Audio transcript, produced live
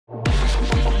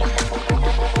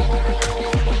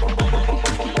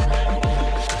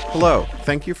Hello,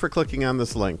 thank you for clicking on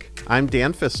this link. I'm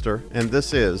Dan Pfister, and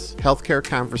this is Healthcare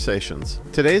Conversations.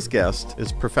 Today's guest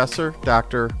is Professor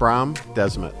Dr. Bram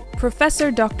Desmet.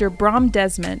 Professor Dr. Bram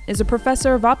Desmet is a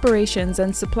professor of operations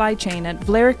and supply chain at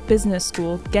Vlerick Business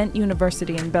School, Ghent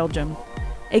University in Belgium.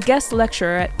 A guest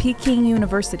lecturer at Peking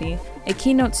University, a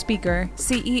keynote speaker,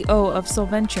 CEO of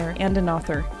Solventure, and an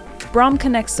author. Bram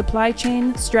connects supply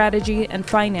chain, strategy, and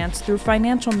finance through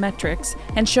financial metrics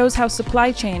and shows how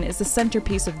supply chain is the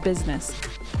centerpiece of business.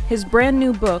 His brand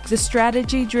new book, The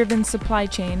Strategy-Driven Supply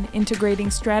Chain, Integrating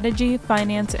Strategy,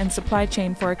 Finance, and Supply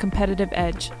Chain for a Competitive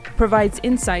Edge, provides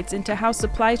insights into how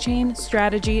supply chain,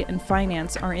 strategy, and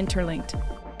finance are interlinked.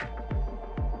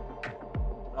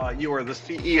 You are the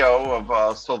CEO of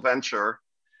Solventure,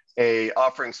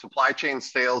 offering supply chain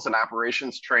sales and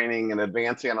operations training and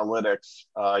advanced analytics.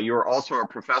 You are also a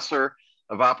professor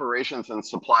of operations and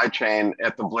supply chain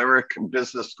at the Vlerick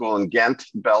Business School in Ghent,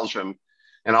 Belgium,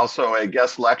 and also a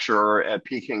guest lecturer at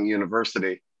Peking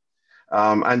University.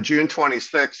 On June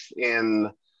 26th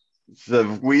in the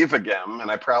Wevelgem,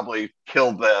 and I probably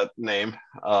killed that name,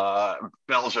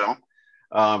 Belgium.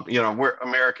 We're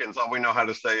Americans, all we know how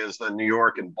to say is New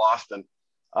York and Boston.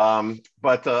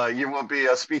 But you will be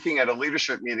speaking at a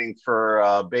leadership meeting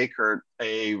for Baker,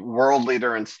 a world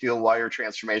leader in steel wire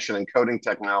transformation and coating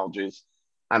technologies,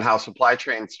 on how supply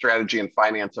chain strategy and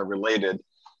finance are related.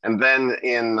 And then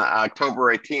in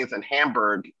October 18th in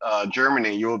Hamburg,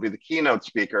 Germany, you will be the keynote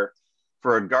speaker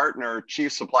for a Gartner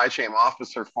Chief Supply Chain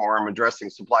Officer Forum addressing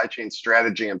supply chain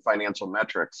strategy and financial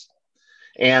metrics.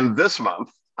 And this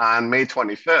month, on May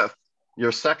 25th,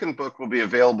 your second book will be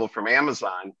available from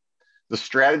Amazon, The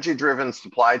Strategy-Driven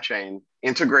Supply Chain,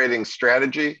 Integrating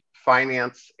Strategy,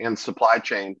 Finance, and Supply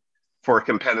Chain for a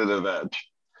Competitive Edge.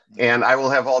 And I will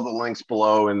have all the links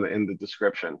below in the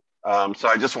description. So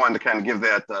I just wanted to kind of give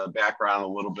that background a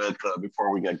little bit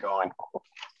before we get going.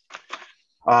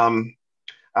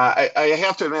 I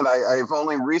have to admit, I've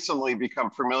only recently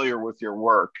become familiar with your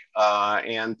work.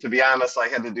 And to be honest, I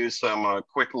had to do some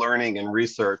quick learning and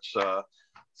research.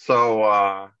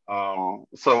 So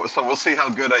we'll see how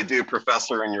good I do,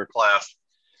 Professor, in your class.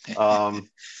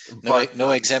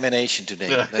 No examination today.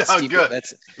 Yeah, good.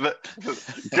 Good.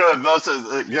 Those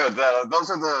are good. Those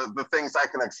are the things I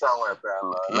can excel at.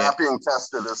 Then not being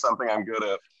tested is something I'm good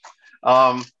at.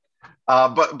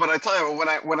 But I tell you,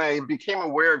 when I became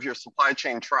aware of your supply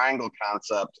chain triangle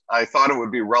concept, I thought it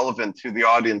would be relevant to the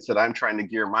audience that I'm trying to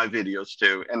gear my videos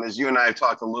to. And as you and I have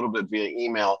talked a little bit via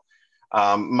email,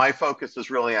 my focus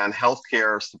is really on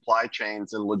healthcare, supply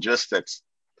chains, and logistics,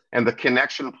 and the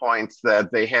connection points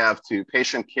that they have to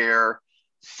patient care,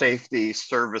 safety,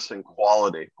 service, and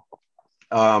quality.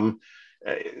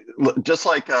 Just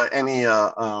like any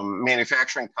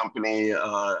manufacturing company,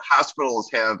 hospitals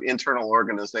have internal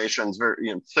organizations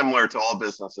very similar to all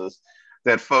businesses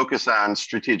that focus on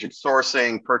strategic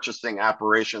sourcing, purchasing,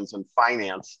 operations, and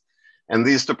finance. And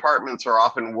these departments are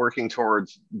often working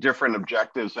towards different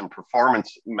objectives and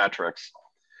performance metrics.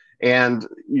 And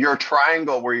your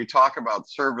triangle, where you talk about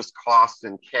service, cost,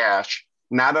 and cash,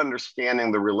 not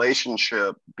understanding the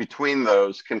relationship between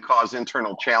those can cause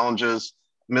internal challenges,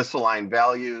 misaligned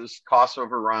values, cost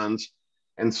overruns,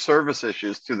 and service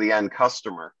issues to the end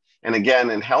customer. And again,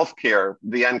 in healthcare,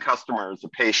 the end customer is the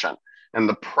patient, and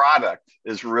the product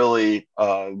is really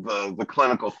the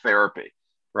clinical therapy,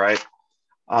 right?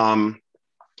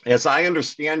 As I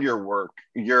understand your work,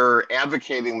 you're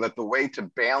advocating that the way to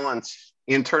balance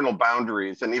internal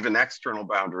boundaries and even external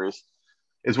boundaries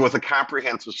is with a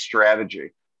comprehensive strategy,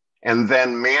 and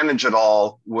then manage it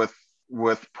all with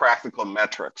practical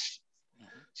metrics.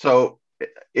 So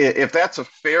if that's a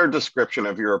fair description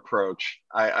of your approach,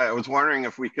 I was wondering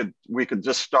if we could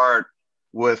just start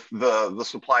with the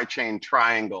supply chain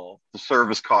triangle, the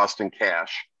service, cost, and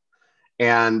cash.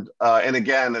 And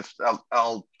again, if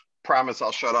I'll promise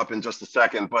I'll shut up in just a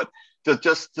second, but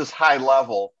just high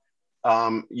level,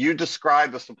 you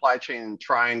describe the supply chain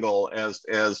triangle as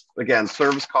again,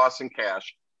 service, cost, and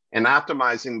cash, and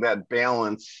optimizing that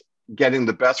balance, getting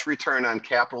the best return on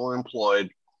capital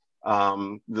employed,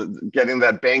 getting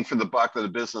that bang for the buck that a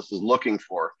business is looking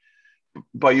for.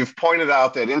 But you've pointed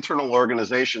out that internal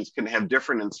organizations can have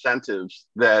different incentives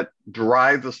that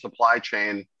drive the supply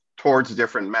chain towards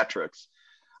different metrics.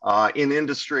 In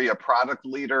industry, a product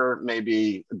leader may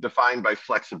be defined by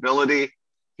flexibility.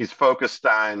 He's focused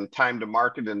on time to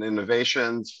market and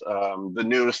innovations, the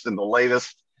newest and the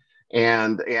latest.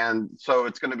 And so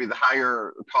it's going to be the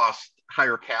higher cost,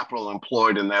 higher capital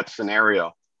employed in that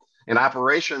scenario. An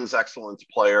operations excellence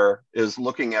player is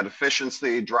looking at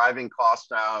efficiency, driving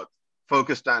cost out,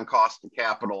 focused on cost of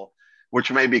capital,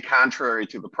 which may be contrary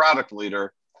to the product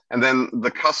leader. And then the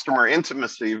customer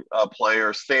intimacy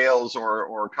player, sales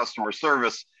or customer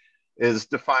service, is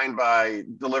defined by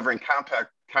delivering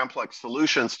complex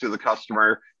solutions to the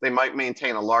customer. They might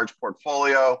maintain a large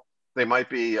portfolio. They might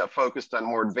be focused on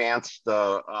more advanced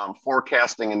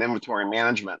forecasting and inventory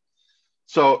management.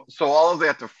 So all of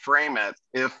that to frame it,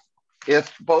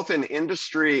 if both in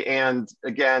industry and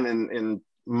again in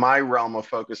my realm of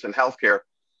focus in healthcare,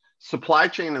 supply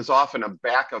chain is often a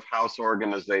back of house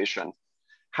organization.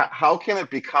 How can it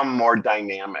become more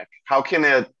dynamic? How can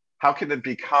it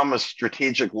become a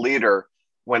strategic leader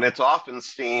when it's often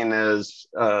seen as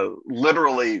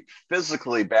literally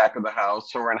physically back of the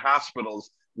house, or in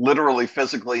hospitals, literally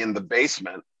physically in the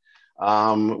basement,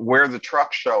 where the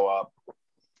trucks show up,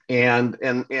 and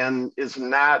is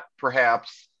not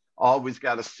perhaps always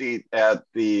got a seat at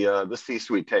the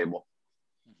C-suite table?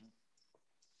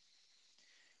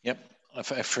 Yep.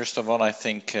 First of all, I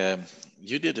think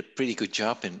you did a pretty good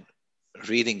job in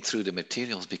reading through the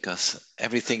materials, because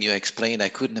everything you explained, I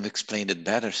couldn't have explained it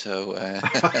better. So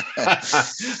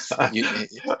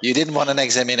you didn't want an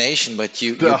examination, but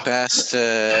you passed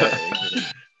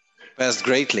passed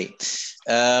greatly.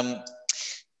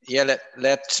 Yeah,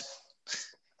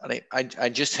 I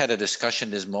just had a discussion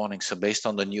this morning. So based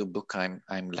on the new book,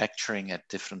 I'm lecturing at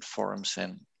different forums,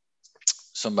 and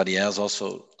somebody else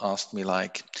also asked me,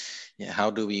 like, yeah,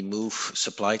 how do we move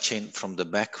supply chain from the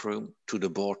back room to the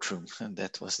boardroom? And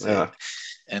that was the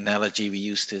analogy we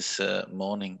used this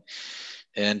morning.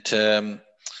 And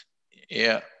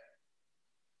yeah,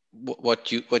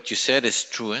 what you said is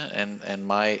true. And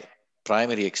my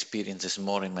primary experience is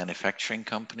more in manufacturing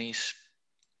companies.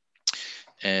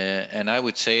 And I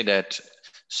would say that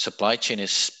supply chain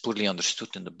is poorly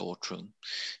understood in the boardroom.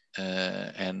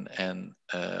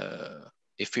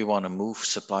 If we want to move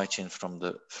supply chain from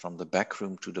the back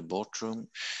room to the boardroom,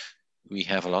 we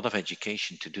have a lot of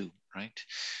education to do, right?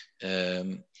 Yeah,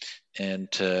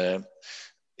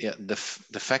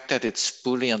 the fact that it's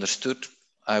poorly understood,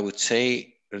 I would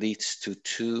say, leads to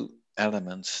two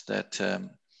elements. That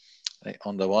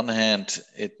on the one hand,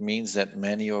 it means that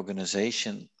many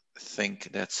organizations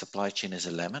think that supply chain is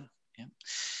a lemon, yeah?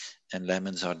 And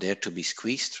lemons are there to be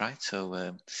squeezed, right?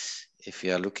 So if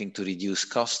we are looking to reduce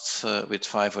costs with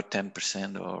 5 or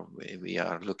 10%, or we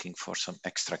are looking for some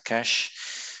extra cash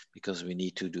because we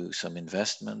need to do some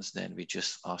investments, then we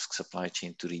just ask supply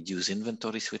chain to reduce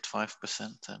inventories with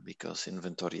 5%, because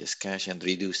inventory is cash, and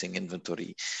reducing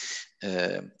inventory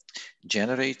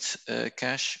generates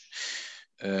cash.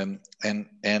 And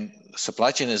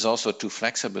supply chain is also too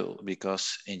flexible,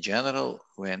 because in general,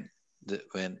 when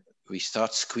we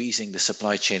start squeezing the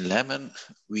supply chain lemon,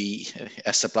 we,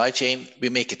 as supply chain, we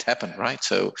make it happen, right?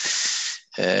 So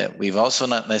we've also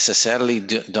not necessarily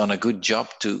done a good job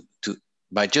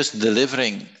by just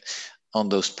delivering on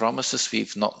those promises.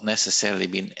 We've not necessarily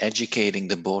been educating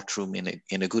the boardroom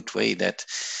in a good way that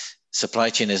supply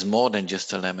chain is more than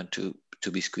just a lemon to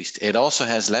be squeezed. It also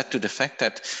has led to the fact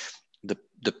that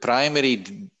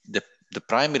the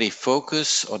primary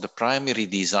focus or the primary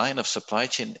design of supply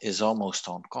chain is almost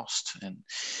on cost, and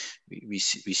we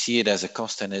see it as a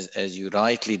cost. And as you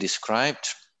rightly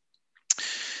described,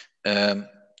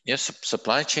 yes,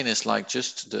 supply chain is like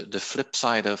just the flip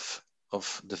side of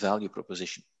the value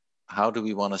proposition. How do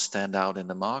we want to stand out in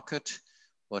the market?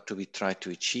 What do we try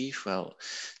to achieve? Well,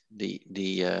 the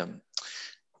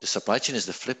supply chain is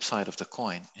the flip side of the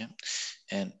coin, yeah?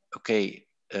 And okay,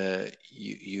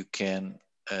 you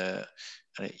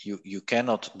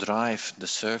cannot drive the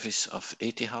service of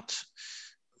Etihad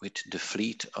with the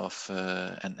fleet of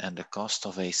and the cost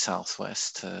of a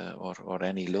Southwest or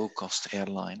any low-cost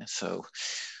airline. So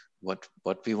what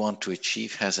we want to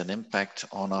achieve has an impact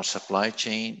on our supply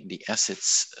chain, the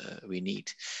assets we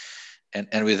need.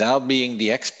 And without being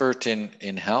the expert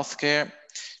in healthcare,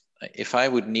 if I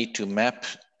would need to map,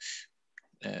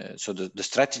 so the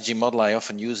strategy model I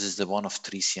often use is the one of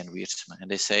Tracy and Wiertsma. And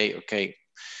they say, okay,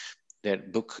 their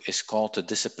book is called The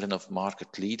Discipline of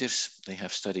Market Leaders. They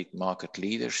have studied market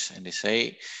leaders, and they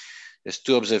say there's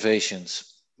two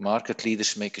observations. Market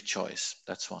leaders make a choice.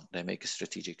 That's one. They make a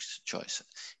strategic choice.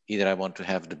 Either I want to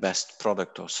have the best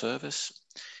product or service,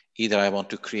 either I want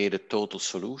to create a total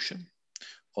solution,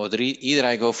 or either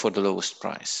I go for the lowest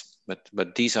price.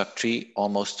 But these are three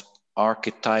almost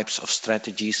archetypes of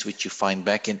strategies which you find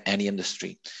back in any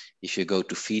industry. If you go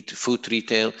to food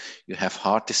retail, you have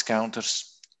hard discounters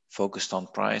focused on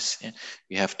price.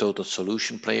 You have total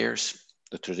solution players,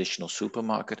 the traditional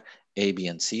supermarket, A, B,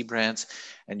 and C brands,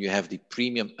 and you have the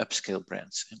premium upscale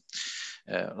brands.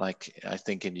 Like I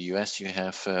think in the US you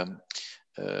have how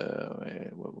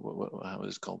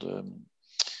is it called?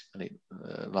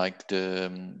 like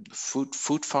the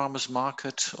food farmers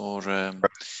market, or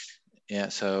yeah,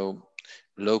 so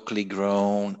locally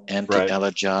grown,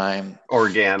 anti-allergen,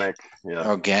 organic. Yeah,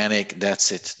 organic.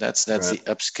 That's it. That's the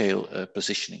upscale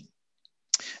positioning.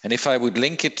 And if I would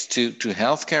link it to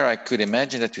healthcare, I could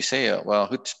imagine that we say, well,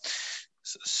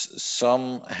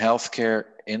 some healthcare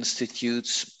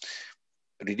institutes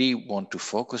really want to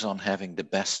focus on having the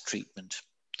best treatment,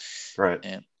 right?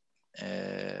 And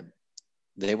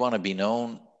they want to be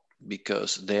known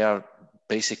because they are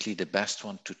basically the best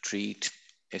one to treat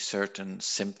a certain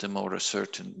symptom or a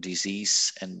certain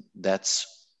disease, and that's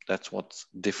what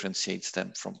differentiates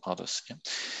them from others. Yeah?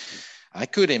 I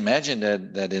could imagine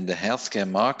that in the healthcare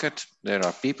market, there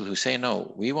are people who say,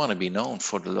 no, we want to be known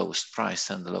for the lowest price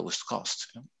and the lowest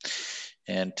cost.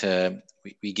 And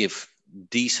we give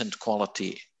decent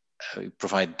quality, we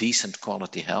provide decent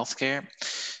quality healthcare,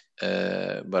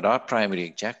 but our primary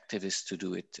objective is to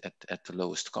do it at the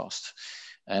lowest cost.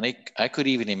 And I could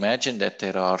even imagine that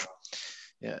there are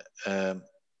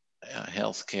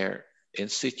healthcare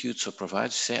institutes or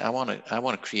providers say, I want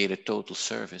to create a total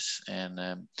service,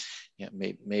 and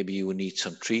maybe you need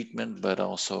some treatment, but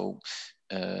also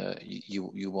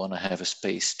you want to have a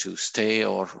space to stay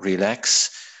or relax.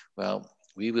 Well,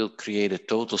 we will create a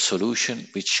total solution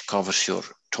which covers your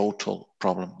total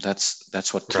problem.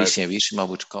 That's what Tracy and Wiersma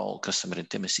would call customer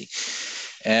intimacy.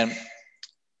 And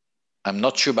I'm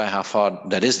not sure by how far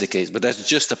that is the case, but that's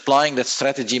just applying that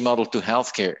strategy model to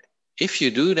healthcare. If you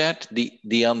do that,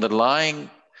 the underlying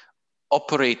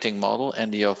operating model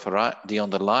and the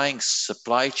underlying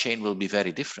supply chain will be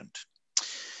very different.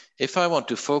 If I want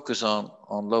to focus on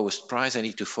lowest price, I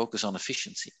need to focus on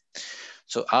efficiency.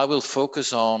 So I will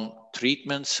focus on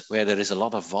treatments where there is a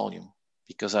lot of volume,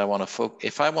 because I want to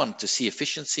if I want to see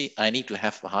efficiency, I need to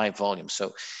have a high volume.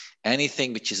 So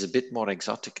anything which is a bit more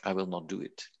exotic, I will not do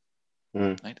it.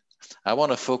 Right? I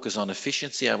want to focus on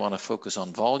efficiency. I want to focus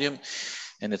on volume.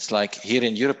 And it's like here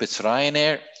in Europe, it's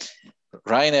Ryanair.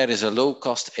 Ryanair is a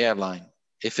low-cost airline.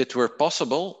 If it were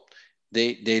possible,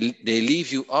 they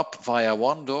leave you up via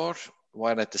one door,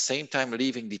 while at the same time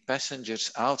leaving the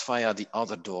passengers out via the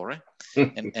other door,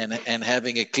 and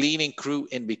having a cleaning crew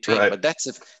in between. Right. But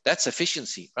that's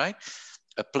efficiency, right?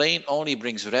 A plane only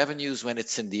brings revenues when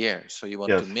it's in the air. So you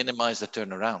want to minimize the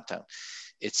turnaround time.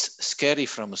 It's scary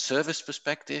from a service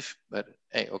perspective, but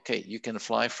hey, okay, you can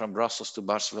fly from Brussels to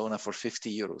Barcelona for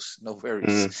 50 euros, no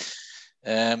worries.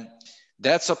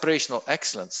 That's operational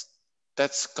excellence.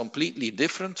 That's completely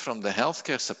different from the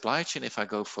healthcare supply chain if I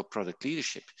go for product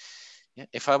leadership.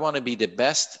 If I want to be the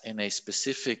best in a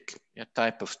specific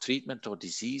type of treatment or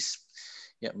disease,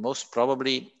 most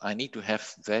probably I need to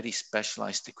have very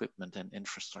specialized equipment and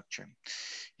infrastructure.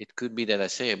 It could be that I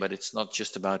say, but it's not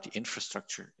just about the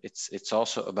infrastructure. It's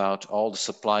also about all the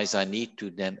supplies I need to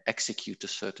then execute a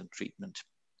certain treatment.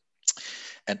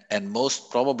 And most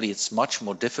probably it's much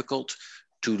more difficult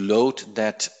to load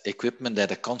that equipment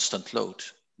at a constant load.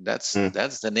 That's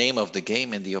the name of the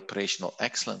game in the operational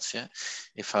excellence. Yeah,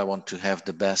 if I want to have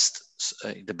the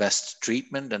best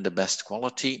treatment and the best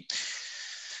quality,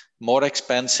 more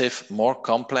expensive, more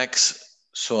complex.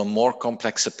 So a more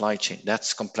complex supply chain.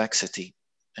 That's complexity.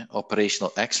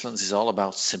 Operational excellence is all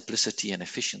about simplicity and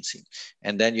efficiency.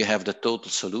 And then you have the total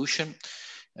solution.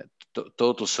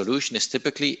 Total solution is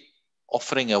typically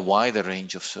offering a wider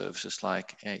range of services.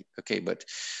 Like, hey, okay, but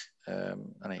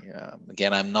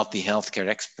again, I'm not the healthcare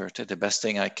expert. The best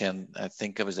thing I can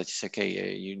think of is that you say,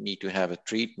 okay, you need to have a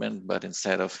treatment, but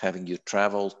instead of having you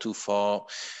travel too far,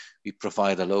 we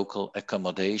provide a local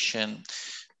accommodation.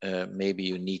 Maybe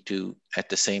you need to, at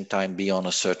the same time, be on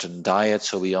a certain diet.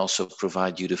 So we also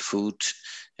provide you the food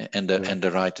and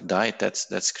the right diet.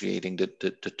 That's creating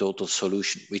the total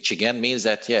solution, which again means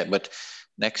that, but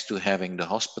next to having the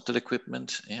hospital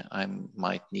equipment, I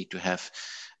might need to have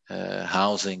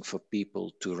housing for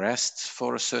people to rest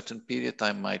for a certain period.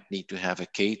 I might need to have a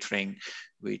catering,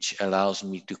 which allows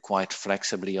me to quite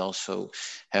flexibly also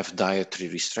have dietary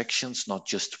restrictions, not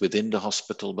just within the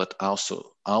hospital, but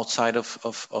also outside of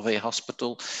a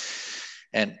hospital.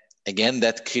 And again,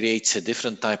 that creates a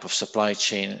different type of supply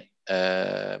chain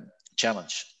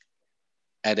challenge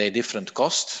at a different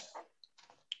cost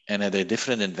and at a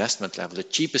different investment level. The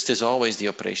cheapest is always the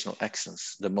operational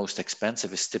excellence. The most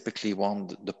expensive is typically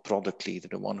the product leader,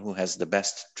 the one who has the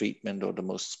best treatment or the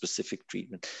most specific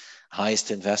treatment, highest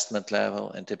investment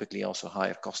level, and typically also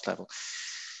higher cost level.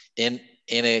 In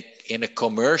a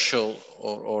commercial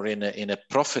or in a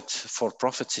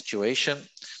for-profit situation,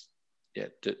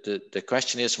 the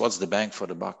question is, what's the bang for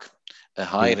the buck? A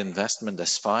higher investment,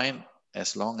 that's fine.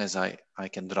 as long as I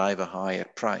can drive a higher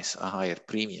price, a higher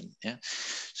premium. Yeah.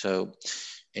 So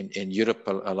in Europe,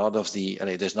 a lot of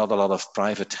there's not a lot of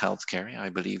private healthcare. I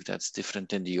believe that's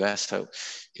different in the US. So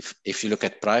if you look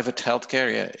at private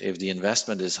healthcare, yeah, if the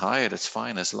investment is higher, that's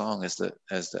fine, as long as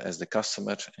the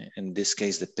customer, in this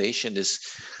case the patient, is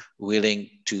willing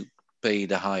to pay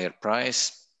the higher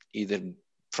price, either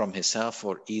from himself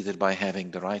or either by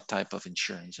having the right type of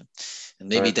insurance. And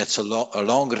maybe Right. that's a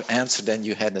longer answer than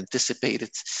you had anticipated.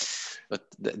 But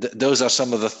those are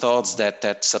some of the thoughts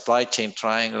that supply chain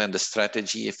triangle and the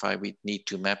strategy, if we need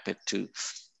to map it to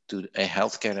a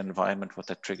healthcare environment, what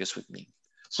that triggers with me.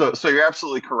 So you're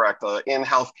absolutely correct. In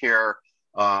healthcare,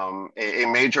 a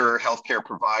major healthcare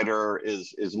provider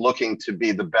is looking to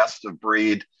be the best of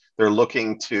breed. They're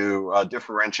looking to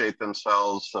differentiate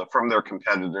themselves from their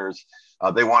competitors.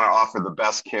 They want to offer the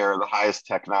best care, the highest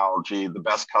technology, the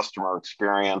best customer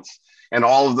experience, and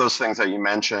all of those things that you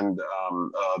mentioned.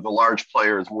 The large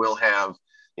players will have,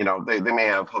 they may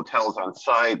have hotels on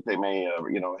site. They may,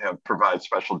 provide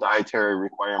special dietary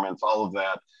requirements, all of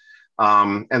that.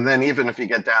 And then even if you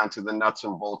get down to the nuts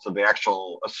and bolts of the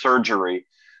actual surgery,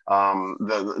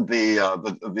 the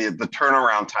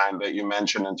turnaround time that you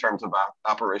mentioned in terms of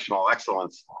operational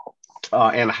excellence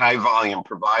and high volume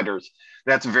providers,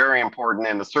 that's very important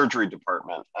in the surgery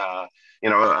department.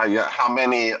 How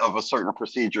many of a certain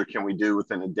procedure can we do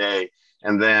within a day?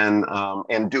 And then,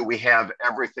 and do we have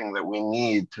everything that we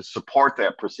need to support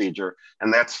that procedure?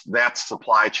 And that's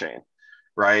supply chain.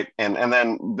 Right. And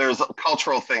then there's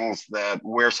cultural things that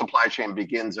where supply chain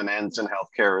begins and ends in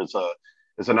healthcare is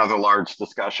another large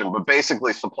discussion. But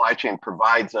basically, supply chain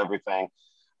provides everything.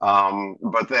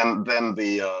 But then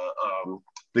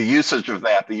the usage of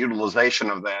that, the utilization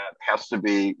of that has to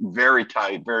be very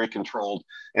tight, very controlled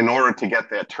in order to get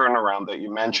that turnaround that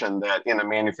you mentioned that in a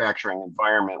manufacturing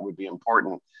environment would be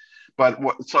important. But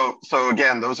so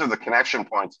again, those are the connection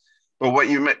points. But what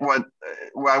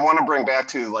I want to bring back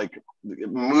to, like,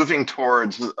 moving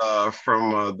towards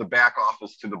from the back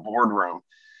office to the boardroom,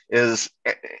 is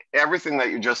everything that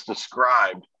you just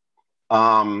described.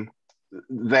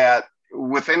 That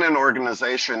within an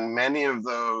organization, many of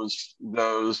those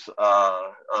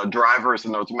drivers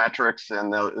and those metrics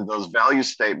and those value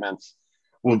statements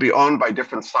will be owned by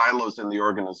different silos in the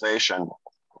organization.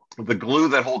 The glue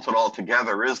that holds it all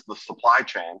together is the supply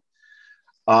chain.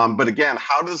 But again,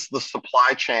 how does the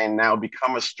supply chain now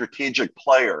become a strategic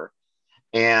player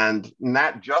and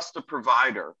not just a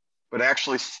provider, but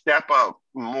actually step up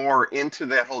more into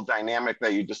that whole dynamic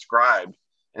that you described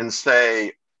and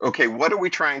say, okay, what are we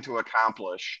trying to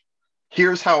accomplish?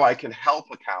 Here's how I can help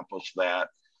accomplish that.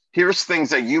 Here's things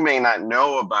that you may not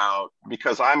know about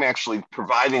because I'm actually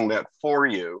providing that for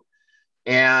you.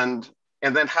 And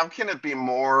then how can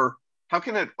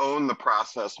it own the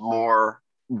process more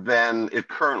than it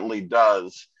currently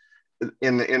does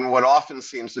in what often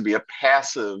seems to be a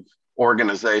passive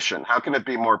organization? How can it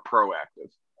be more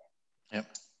proactive? Yeah.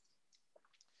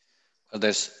 Well,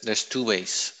 there's two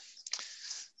ways.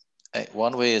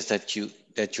 One way is that you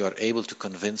are able to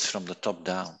convince from the top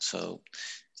down. So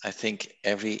I think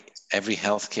every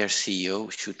healthcare CEO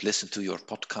should listen to your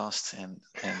podcast and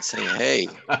say, hey,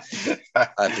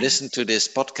 I've listened to this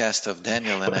podcast of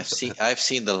Daniel and I've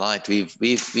seen the light.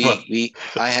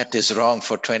 I had this wrong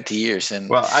for 20 years.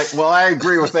 And I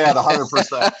agree with that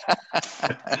 100%.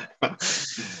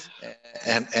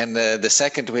 And the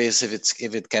second way is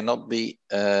if it cannot be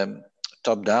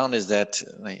top down, is that,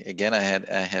 again, I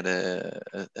had a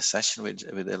session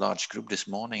with a large group this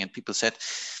morning, and people said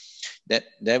that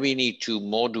we need to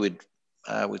more do it,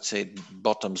 I would say,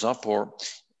 bottoms up, or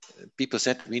people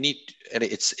said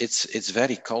it's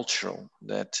very cultural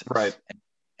that, right,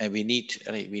 and we need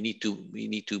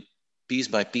to piece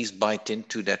by piece bite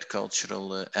into that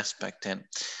cultural aspect. And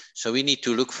so we need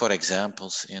to look for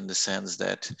examples, in the sense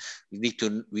that we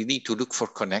need to look for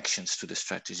connections to the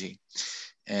strategy.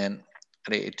 And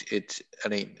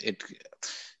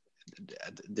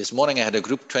this morning I had a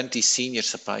group, 20 senior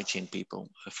supply chain people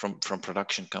from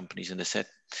production companies, and they said,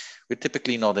 we're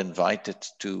typically not invited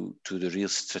to the real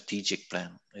strategic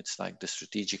plan. It's like the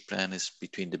strategic plan is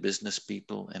between the business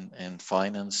people and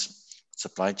finance.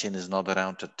 Supply chain is not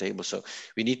around the table. So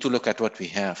we need to look at what we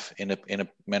have in a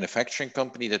manufacturing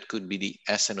company. That could be the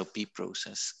S&OP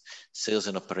process, sales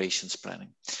and operations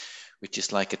planning, which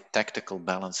is like a tactical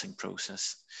balancing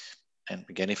process. And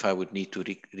again, if I would need to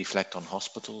reflect on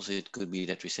hospitals, it could be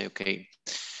that we say, okay,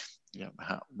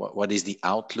 what is the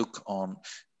outlook on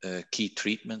key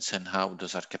treatments, and how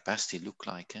does our capacity look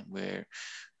like, and where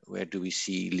Where do we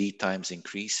see lead times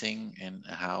increasing, and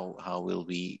how will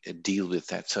we deal with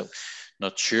that? So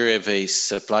not sure if a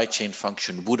supply chain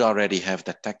function would already have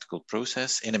that tactical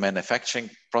process. In a manufacturing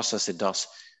process, it does.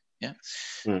 Yeah.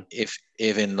 Mm. If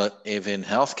in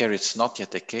healthcare it's not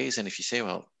yet the case, and if you say,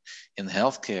 well, in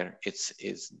healthcare it's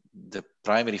the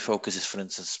primary focus is, for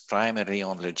instance, primarily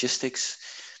on logistics,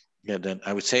 yeah, then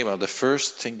I would say, well, the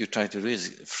first thing you try to do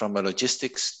is, from a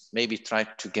logistics, maybe try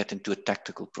to get into a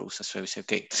tactical process where we say,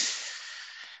 okay,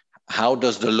 how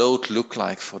does the load look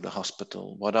like for the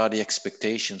hospital? What are the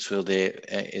expectations?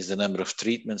 Is the number of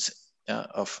treatments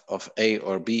of A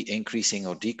or B increasing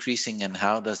or decreasing, and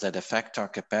how does that affect our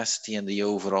capacity and the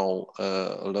overall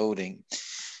loading?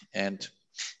 And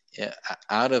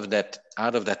out of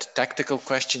that tactical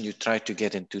question, you try to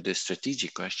get into the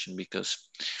strategic question, because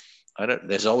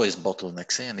there's always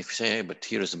bottlenecks. And if you say, hey, but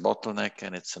here is a bottleneck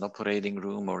and it's an operating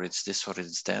room, or it's this or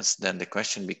it's that, then the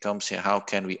question becomes, how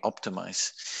can we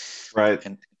optimize? Right.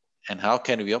 And how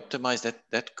can we optimize that?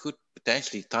 That could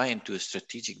potentially tie into a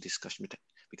strategic discussion,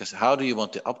 because how do you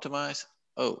want to optimize?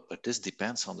 Oh, but this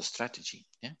depends on the strategy.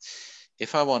 Yeah.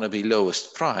 If I want to be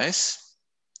lowest price,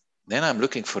 then I'm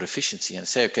looking for efficiency and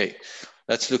say, okay,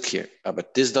 let's look here.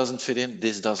 But this doesn't fit in,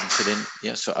 this doesn't fit in.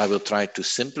 Yeah. So I will try to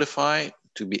simplify,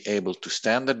 to be able to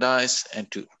standardize,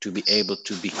 and to be able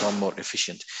to become more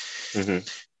efficient. Mm-hmm.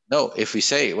 No, if we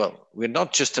say, well, we're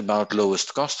not just about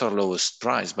lowest cost or lowest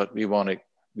price, but we want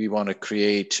to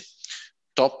create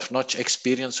top-notch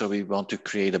experience, or we want to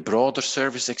create a broader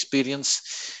service experience,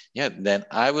 yeah, then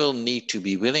I will need to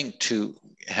be willing to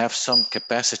have some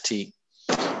capacity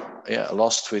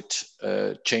lost with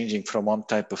changing from one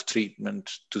type of treatment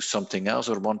to something else,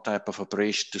 or one type of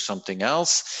operation to something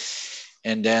else.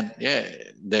 And then,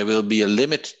 there will be a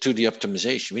limit to the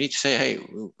optimization. We need to say, hey,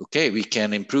 okay, we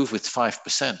can improve with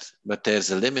 5%, but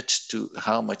there's a limit to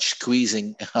how much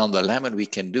squeezing on the lemon we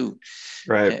can do.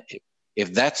 Right.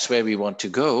 If that's where we want to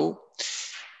go,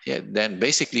 then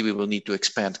basically we will need to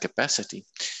expand capacity.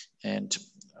 And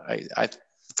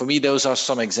for me, those are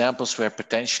some examples where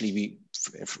potentially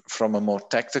from a more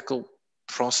tactical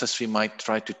process, we might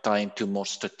try to tie into more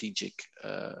strategic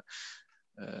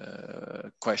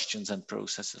questions and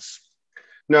processes.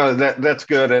 No, that's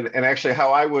good. And actually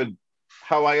how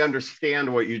I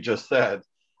understand what you just said,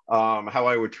 how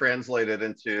I would translate it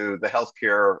into the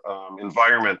healthcare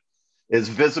environment, is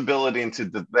visibility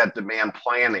into that demand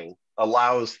planning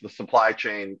allows the supply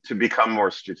chain to become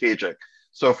more strategic.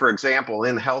 So for example,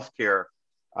 in healthcare,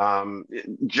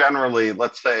 generally,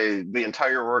 let's say the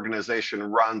entire organization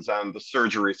runs on the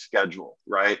surgery schedule,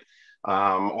 right?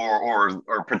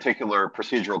 Or particular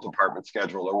procedural department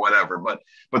schedule or whatever, but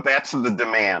that's the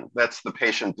demand, that's the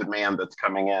patient demand that's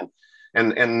coming in.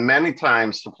 And many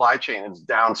times supply chain is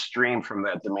downstream from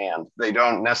that demand. They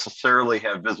don't necessarily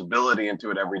have visibility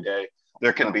into it every day.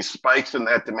 There can be spikes in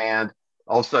that demand.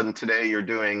 All of a sudden today you're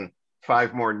doing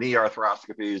 5 more knee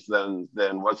arthroscopies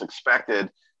than was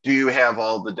expected. Do you have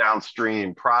all the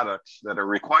downstream products that are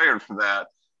required for that?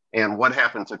 And what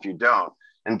happens if you don't?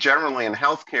 And generally in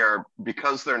healthcare,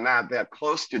 because they're not that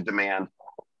close to demand,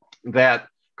 that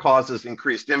causes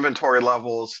increased inventory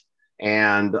levels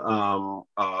and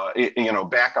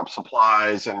backup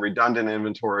supplies and redundant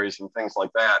inventories and things like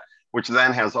that, which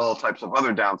then has all types of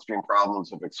other downstream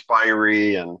problems of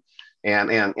expiry and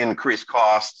increased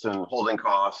costs and holding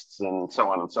costs and so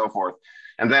on and so forth.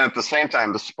 And then at the same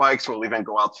time, the spikes will even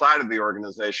go outside of the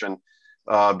organization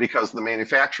because the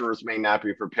manufacturers may not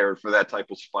be prepared for that type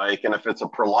of spike. And if it's a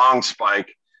prolonged spike,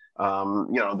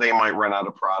 they might run out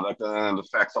of product, and then it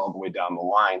affects all the way down the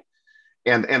line.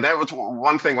 And that was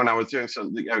one thing when I was doing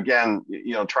so, again,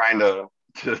 trying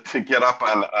to get up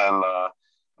on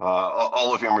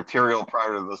all of your material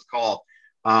prior to this call.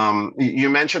 You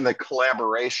mentioned that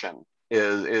collaboration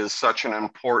is such an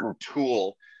important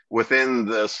tool within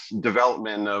this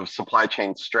development of supply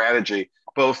chain strategy,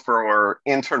 both for our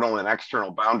internal and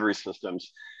external boundary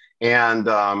systems. And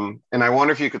I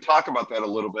wonder if you could talk about that a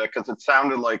little bit, because it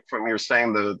sounded like from your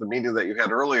saying the meeting that you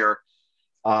had earlier,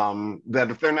 that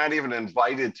if they're not even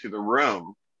invited to the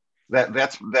room,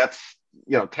 that's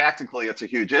tactically it's a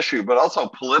huge issue, but also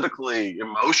politically,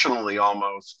 emotionally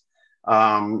almost,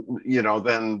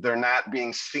 then they're not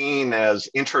being seen as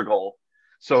integral.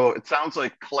 So it sounds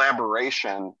like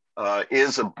collaboration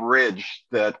is a bridge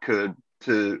that could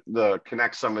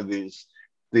connect some of these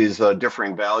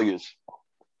differing values.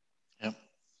 Yeah,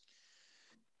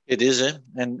 it is,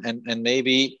 and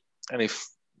maybe, and if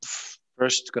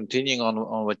first continuing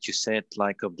on what you said,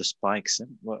 like of the spikes,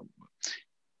 well,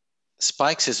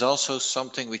 spikes is also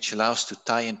something which allows to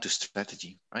tie into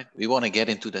strategy, right? We want to get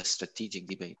into the strategic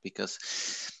debate, because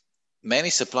many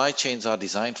supply chains are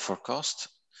designed for cost.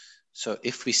 So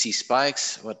if we see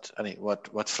spikes, what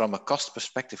from a cost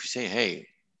perspective, we say, hey,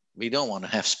 we don't want to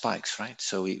have spikes, right?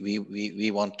 So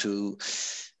we want to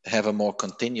have a more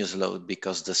continuous load,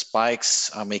 because the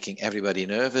spikes are making everybody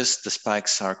nervous. The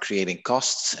spikes are creating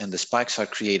costs, and the spikes are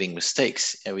creating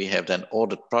mistakes. And we have then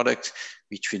ordered product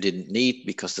which we didn't need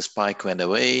because the spike went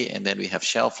away, and then we have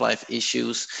shelf life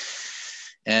issues.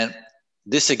 And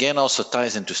this again also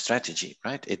ties into strategy,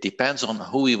 right? It depends on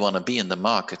who we want to be in the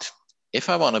market. If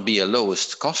I want to be a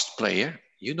lowest cost player,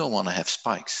 you don't want to have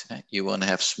spikes. You want to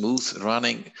have smooth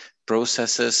running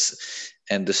processes,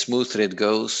 and the smoother it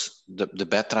goes, the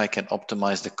better I can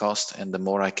optimize the cost, and the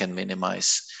more I can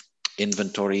minimize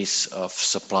inventories of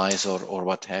supplies or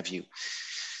what have you.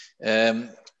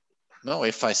 No,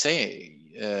 if I say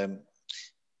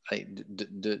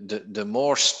the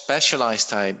more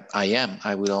specialized I am,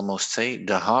 I would almost say,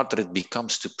 the harder it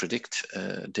becomes to predict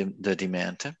the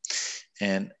demand.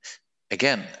 And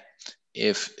again,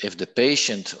 if the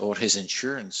patient or his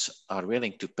insurance are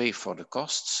willing to pay for the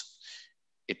costs,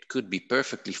 it could be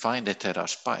perfectly fine that there are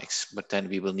spikes, but then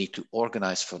we will need to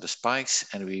organize for the spikes,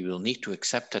 and we will need to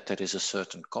accept that there is a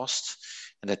certain cost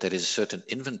and that there is a certain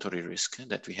inventory risk,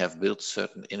 that we have built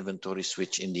certain inventories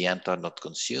which in the end are not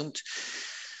consumed.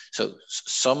 So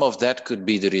some of that could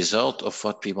be the result of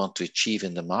what we want to achieve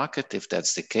in the market. If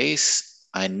that's the case,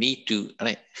 I need to,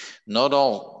 not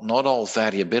all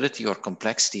variability or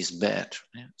complexity is bad.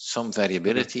 Some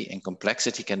variability and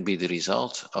complexity can be the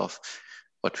result of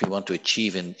what we want to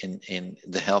achieve in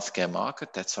the healthcare market.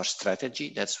 That's our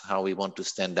strategy. That's how we want to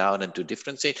stand out and to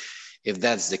differentiate. If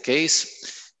that's the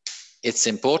case, it's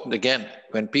important, again,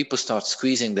 when people start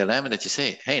squeezing the lemon, that you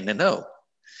say, hey, no,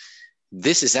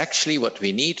 this is actually what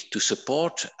we need to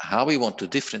support how we want to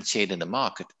differentiate in the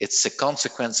market. It's a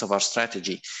consequence of our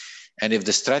strategy. And if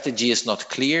the strategy is not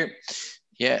clear,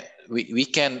 we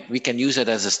can use it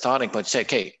as a starting point to say,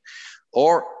 okay,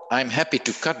 or I'm happy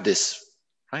to cut this,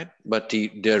 right? But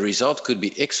the result could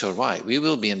be X or Y. We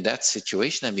will be in that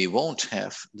situation, and we won't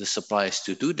have the supplies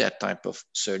to do that type of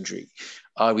surgery.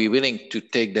 Are we willing to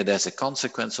take that as a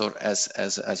consequence or as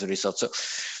a result? So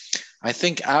I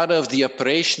think out of the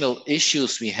operational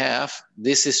issues we have,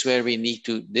 this is where we need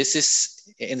to, this is,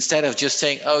 instead of just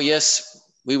saying, oh yes,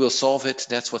 we will solve it.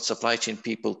 That's what supply chain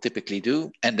people typically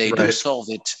do. And they do solve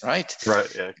it, right?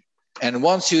 Right, yeah. And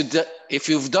once if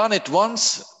you've done it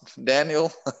once,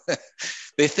 Daniel,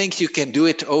 they think you can do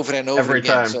it over and over every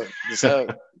again. time. So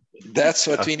that's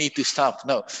what we need to stop.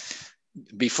 No,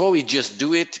 before we just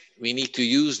do it, we need to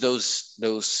use those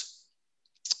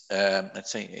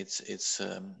let's say it's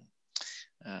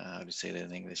how do you say that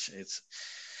in English?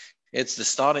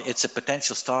 It's a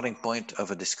potential starting point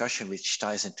of a discussion which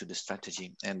ties into the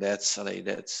strategy, and that's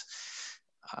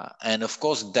and of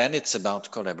course then it's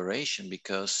about collaboration,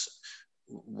 because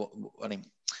I mean,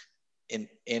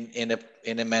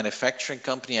 in a manufacturing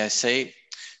company, I say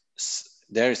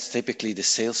there is typically the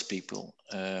salespeople,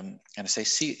 and I say,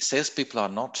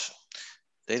 salespeople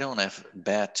they don't have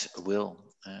bad will.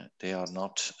 They are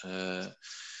not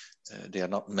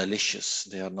malicious.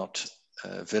 They are not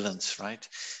villains, right?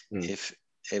 If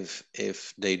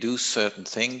they do certain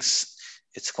things,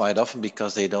 it's quite often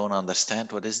because they don't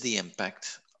understand what is the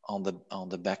impact on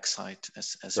the backside,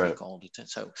 as we called it.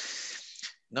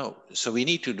 So we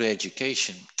need to do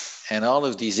education, and all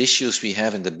of these issues we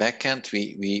have in the back end,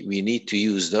 we need to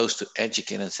use those to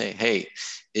educate and say, hey,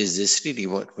 is this really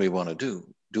what we want to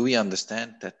do? Do we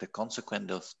understand that the consequence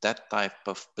of that type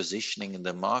of positioning in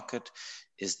the market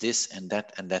is this and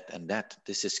that and that and that?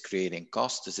 This is creating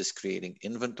costs. This is creating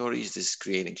inventories. This is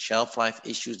creating shelf life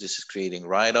issues. This is creating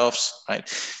write-offs, right?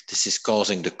 This is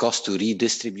causing the cost to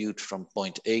redistribute from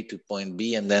point A to point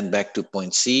B and then back to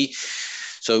point C.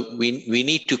 So we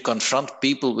need to confront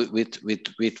people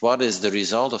with what is the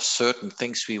result of certain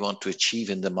things we want to achieve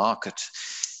in the market.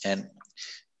 And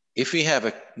if we have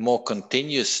a more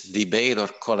continuous debate or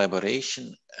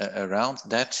collaboration around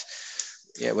that,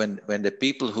 when the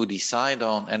people who decide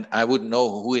on, and I wouldn't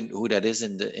know who that is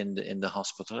in the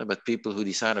hospital, but people who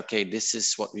decide, okay, this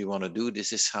is what we want to do,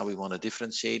 this is how we want to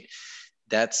differentiate,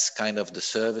 that's kind of the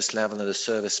service level and the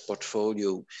service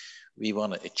portfolio we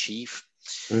want to achieve.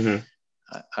 Mm-hmm.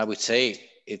 I would say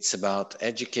it's about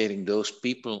educating those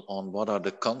people on what are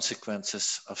the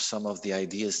consequences of some of the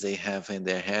ideas they have in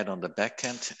their head on the back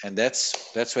end. And that's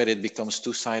where it becomes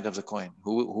two sides of the coin.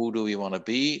 Who do we want to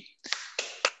be?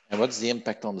 And what's the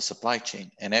impact on the supply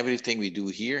chain? And everything we do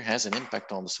here has an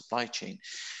impact on the supply chain.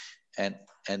 And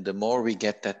the more we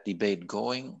get that debate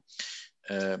going,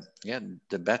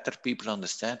 the better people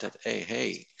understand that,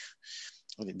 hey,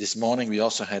 This morning we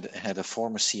also had a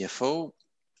former CFO,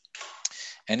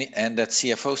 and that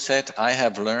CFO said, I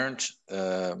have learned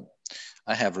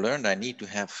I need to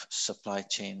have supply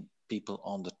chain people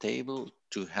on the table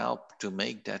to help to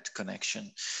make that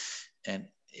connection. And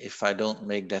if I don't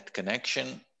make that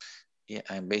connection, yeah,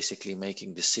 I'm basically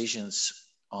making decisions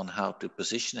on how to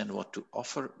position and what to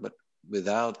offer, but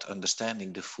without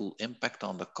understanding the full impact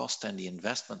on the cost and the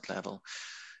investment level.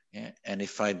 Yeah? And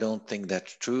if I don't think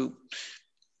that's true,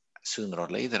 sooner or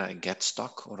later I get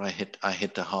stuck, or I hit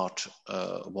a hard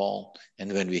wall.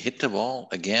 And when we hit the wall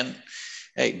again,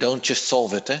 hey, don't just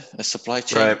solve it, a supply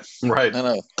chain. Right.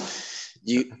 No.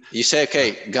 You say,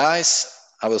 okay, guys,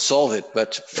 I will solve it,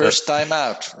 but first time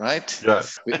out, right? Yeah.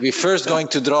 We're first going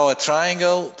to draw a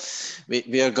triangle.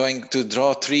 We are going to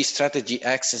draw 3 strategy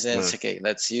axes and say, okay,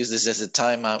 let's use this as a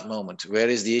timeout moment. Where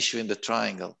is the issue in the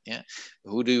triangle? Yeah.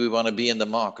 Who do we want to be in the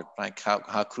market? Like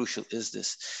how crucial is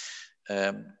this?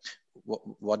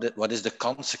 What is the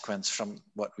consequence from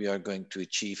what we are going to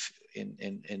achieve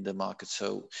in the market?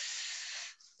 So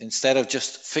instead of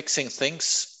just fixing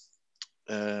things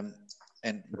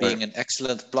and being an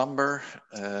excellent plumber,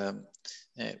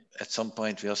 at some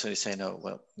point we also say, no,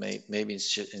 well, maybe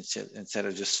instead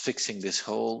of just fixing this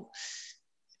hole,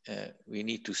 we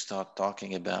need to start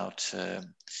talking about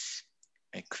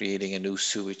creating a new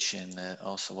sewage, and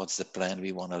also what's the plan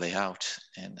we want to lay out,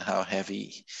 and how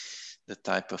heavy the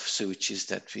type of sewages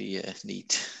that we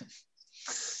need.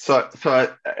 So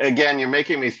again, you're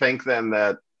making me think then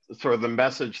that sort of the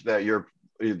message that you're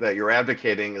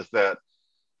advocating is that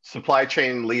supply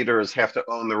chain leaders have to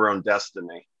own their own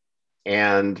destiny,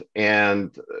 and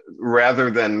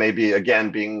rather than maybe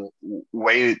again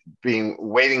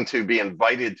waiting to be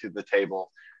invited to the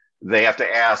table, they have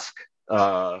to ask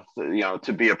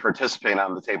to be a participant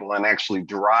on the table and actually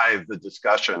drive the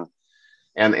discussion.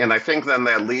 And I think then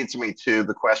that leads me to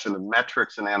the question of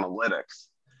metrics and analytics,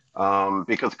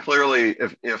 because clearly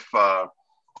if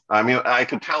I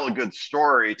could tell a good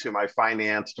story to my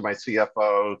finance, to my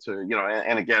CFO, to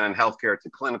and again in healthcare to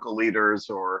clinical leaders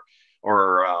or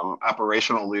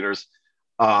operational leaders,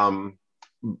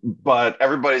 but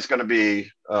everybody's going to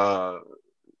be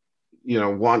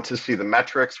want to see the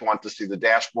metrics, want to see the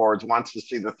dashboards, wants to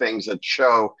see the things that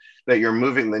show that you're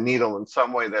moving the needle in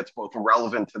some way that's both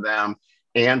relevant to them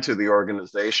and to the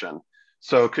organization.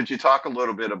 So could you talk a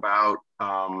little bit about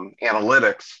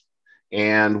analytics,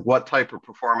 and what type of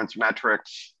performance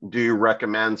metrics do you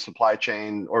recommend supply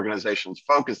chain organizations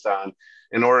focus on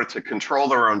in order to control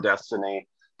their own destiny,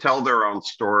 tell their own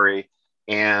story,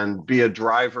 and be a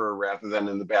driver rather than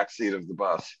in the backseat of the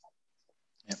bus?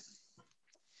 Yeah.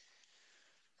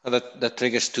 Well, that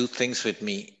triggers 2 things with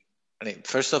me.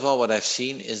 First of all, what I've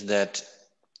seen is that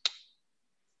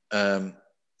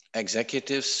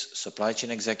executives, supply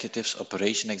chain executives,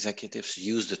 operation executives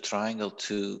use the triangle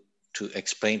to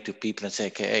explain to people and say,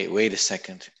 okay, hey, wait a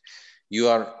second. You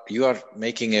are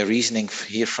making a reasoning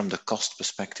here from the cost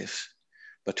perspective,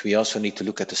 but we also need to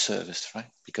look at the service, right?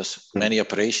 Because many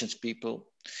operations people,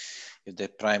 if their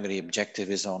primary objective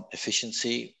is on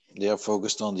efficiency, they are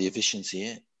focused on the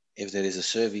efficiency. If there is a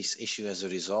service issue as a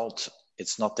result,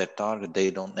 it's not their target,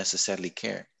 they don't necessarily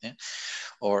care. Yeah?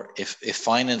 Or if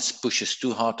finance pushes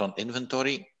too hard on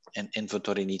inventory and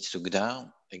inventory needs to go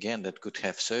down, again, that could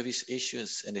have service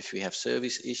issues. And if we have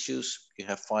service issues, you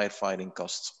have firefighting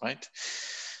costs, right?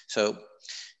 So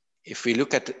if you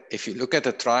look at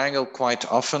the triangle, quite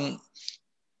often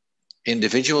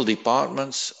individual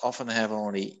departments often have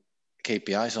only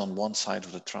KPIs on one side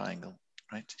of the triangle,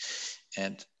 right?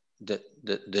 And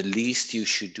the least you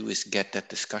should do is get that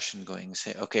discussion going and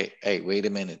say, okay, hey, wait a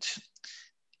minute.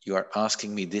 You are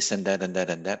asking me this and that and that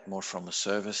and that more from a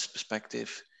service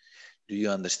perspective. Do you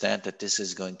understand that this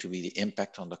is going to be the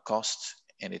impact on the cost,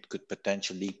 and it could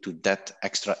potentially lead to that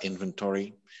extra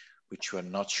inventory, which we're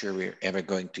not sure we're ever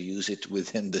going to use it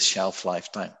within the shelf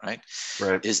lifetime, right?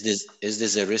 Right. Is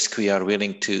this a risk we are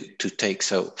willing to take?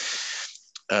 So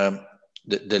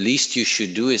the least you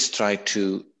should do is try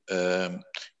to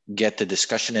get the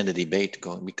discussion and the debate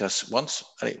going, because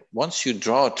once you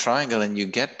draw a triangle and you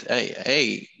get,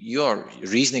 hey, you're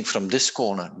reasoning from this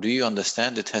corner, do you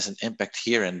understand it has an impact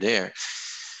here and there?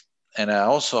 And I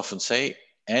also often say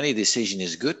any decision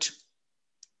is good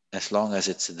as long as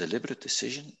it's a deliberate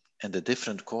decision and the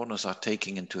different corners are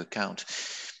taken into account.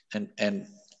 And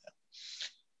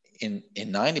in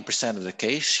 90% of the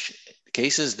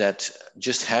cases that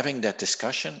just having that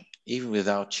discussion, even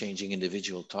without changing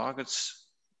individual targets,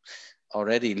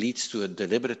 already leads to a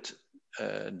deliberate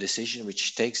decision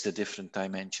which takes the different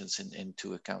dimensions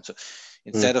into account. So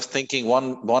instead of thinking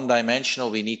one dimensional,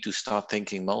 we need to start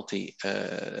thinking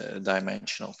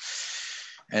multi-dimensional.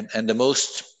 And the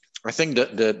most, I think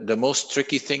the most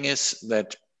tricky thing is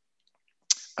that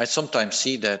I sometimes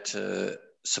see that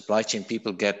supply chain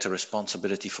people get the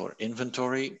responsibility for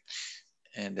inventory,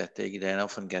 and that they then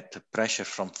often get the pressure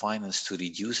from finance to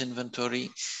reduce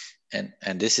inventory.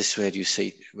 And this is where you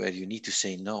need to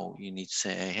say no. You need to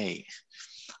say, hey,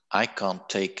 I can't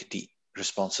take the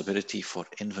responsibility for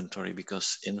inventory,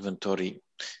 because inventory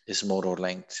is more or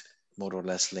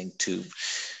less linked to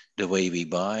the way we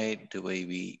buy, the way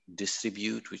we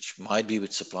distribute, which might be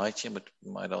with supply chain, but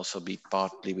might also be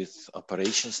partly with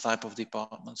operations type of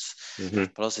departments.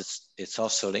 Plus, it's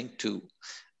also linked to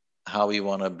how we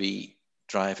want to be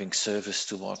driving service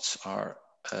towards our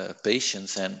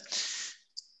patients. And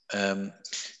I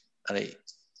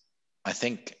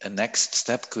think a next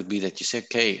step could be that you say,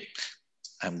 okay,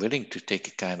 I'm willing to take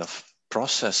a kind of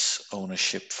process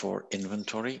ownership for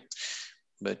inventory,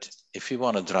 but if we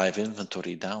want to drive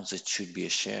inventory down, it should be a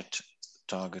shared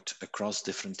target across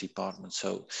different departments.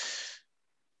 So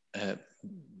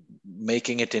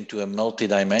making it into a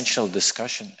multi-dimensional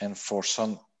discussion, and for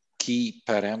some key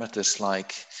parameters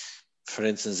like, for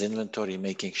instance, inventory,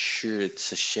 making sure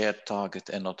it's a shared target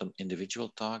and not an individual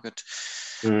target.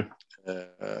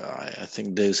 I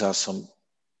think those are some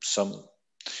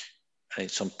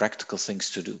practical things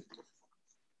to do.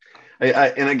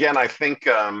 And again, I think,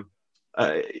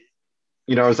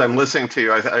 as I'm listening to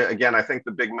you, I think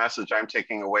the big message I'm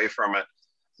taking away from it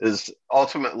is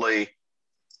ultimately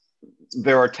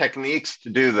there are techniques to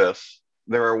do this.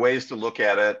 There are ways to look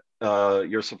at it,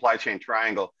 your supply chain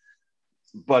triangle,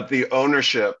 but the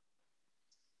ownership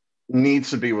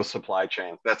needs to be with supply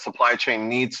chain. That supply chain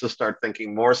needs to start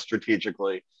thinking more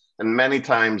strategically. And many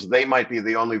times they might be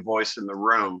the only voice in the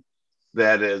room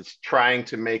that is trying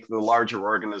to make the larger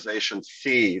organizations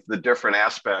see the different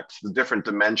aspects, the different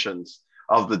dimensions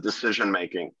of the decision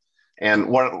making. And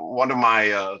one of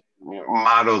my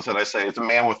mottos that I say is, a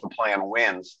man with a plan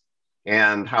wins.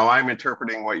 And how I'm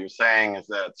interpreting what you're saying is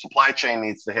that supply chain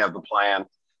needs to have the plan.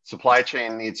 Supply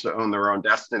chain needs to own their own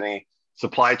destiny.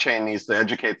 Supply chain needs to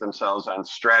educate themselves on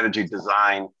strategy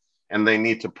design, and they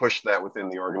need to push that within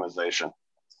the organization.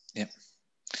 Yeah.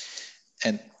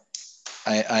 And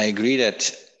I agree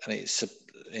that as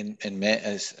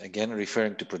again,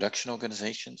 referring to production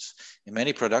organizations, in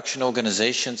many production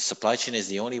organizations, supply chain is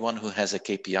the only one who has a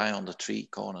KPI on the three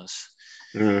corners.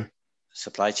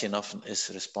 Supply chain often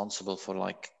is responsible for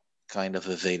like kind of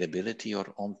availability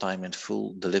or on time and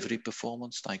full delivery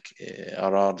performance, like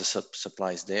are the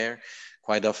supplies there?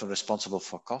 Quite often responsible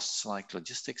for costs like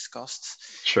logistics costs.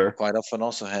 Sure. Quite often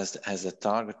also has a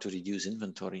target to reduce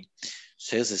inventory.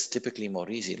 Sales is typically more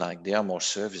easy, like they are more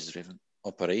service driven.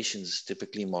 Operations is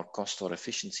typically more cost or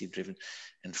efficiency driven,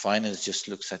 and finance just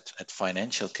looks at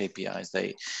financial KPIs.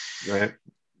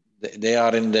 They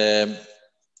are in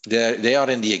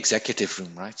the executive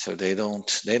room, right? So they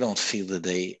don't feel the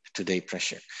day-to-day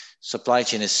pressure. Supply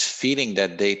chain is feeling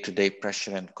that day-to-day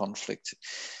pressure and conflict,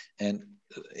 and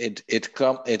it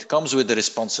comes with the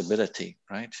responsibility,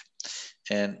 right?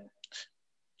 And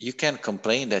you can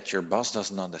complain that your boss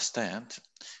doesn't understand,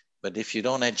 but if you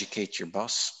don't educate your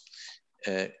boss,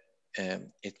 it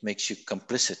makes you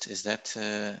complicit. Is that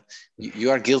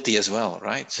you are guilty as well,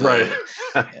 right? So, right.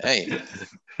 Hey.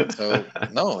 So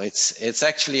no, it's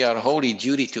actually our holy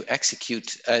duty to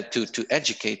execute, to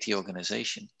educate the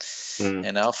organization.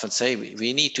 And I often say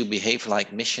we need to behave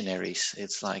like missionaries.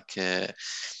 It's like,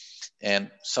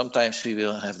 and sometimes we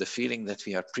will have the feeling that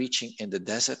we are preaching in the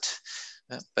desert,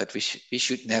 but we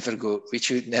should never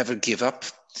give up,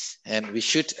 and we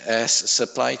should, as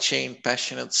supply chain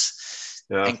passionates,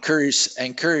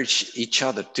 encourage each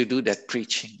other to do that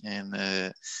preaching. And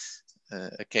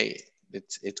okay.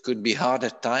 It could be hard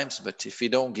at times, but if we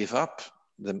don't give up,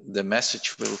 the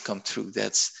message will come through.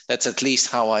 That's at least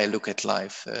how I look at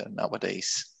life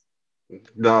nowadays.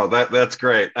 No, that's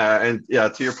great. And yeah,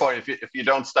 to your point, if you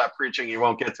don't stop preaching, you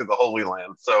won't get to the Holy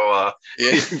Land. So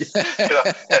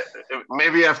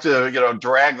maybe you have to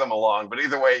drag them along, but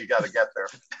either way, you got to get there.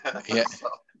 Yeah. So,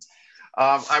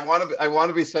 I want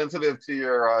to be sensitive to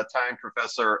your time,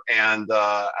 Professor, and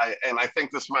I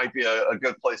think this might be a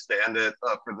good place to end it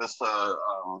for this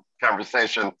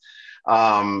conversation.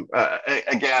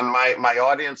 Again, my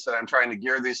audience that I'm trying to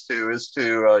gear these to is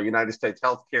to United States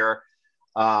healthcare,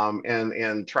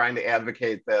 and trying to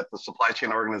advocate that the supply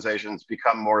chain organizations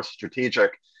become more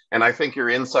strategic. And I think your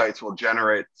insights will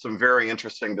generate some very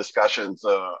interesting discussions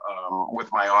with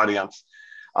my audience.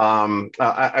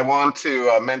 I want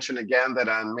to mention again that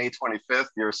on May 25th,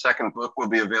 your second book will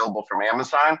be available from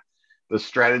Amazon, The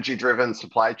Strategy-Driven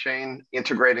Supply Chain,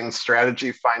 Integrating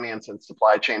Strategy, Finance, and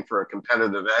Supply Chain for a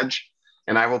Competitive Edge.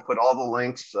 And I will put all the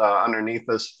links underneath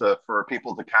this for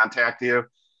people to contact you.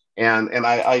 And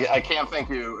I can't thank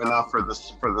you enough for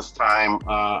this time.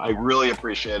 I really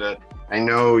appreciate it. I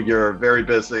know you're very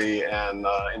busy and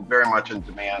very much in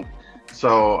demand.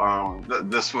 So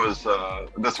this was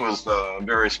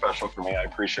very special for me. I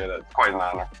appreciate it. Quite an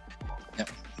honor. Yeah,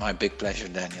 my big pleasure,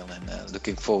 Daniel, and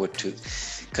looking forward to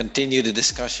continue the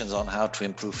discussions on how to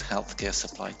improve healthcare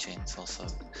supply chains also.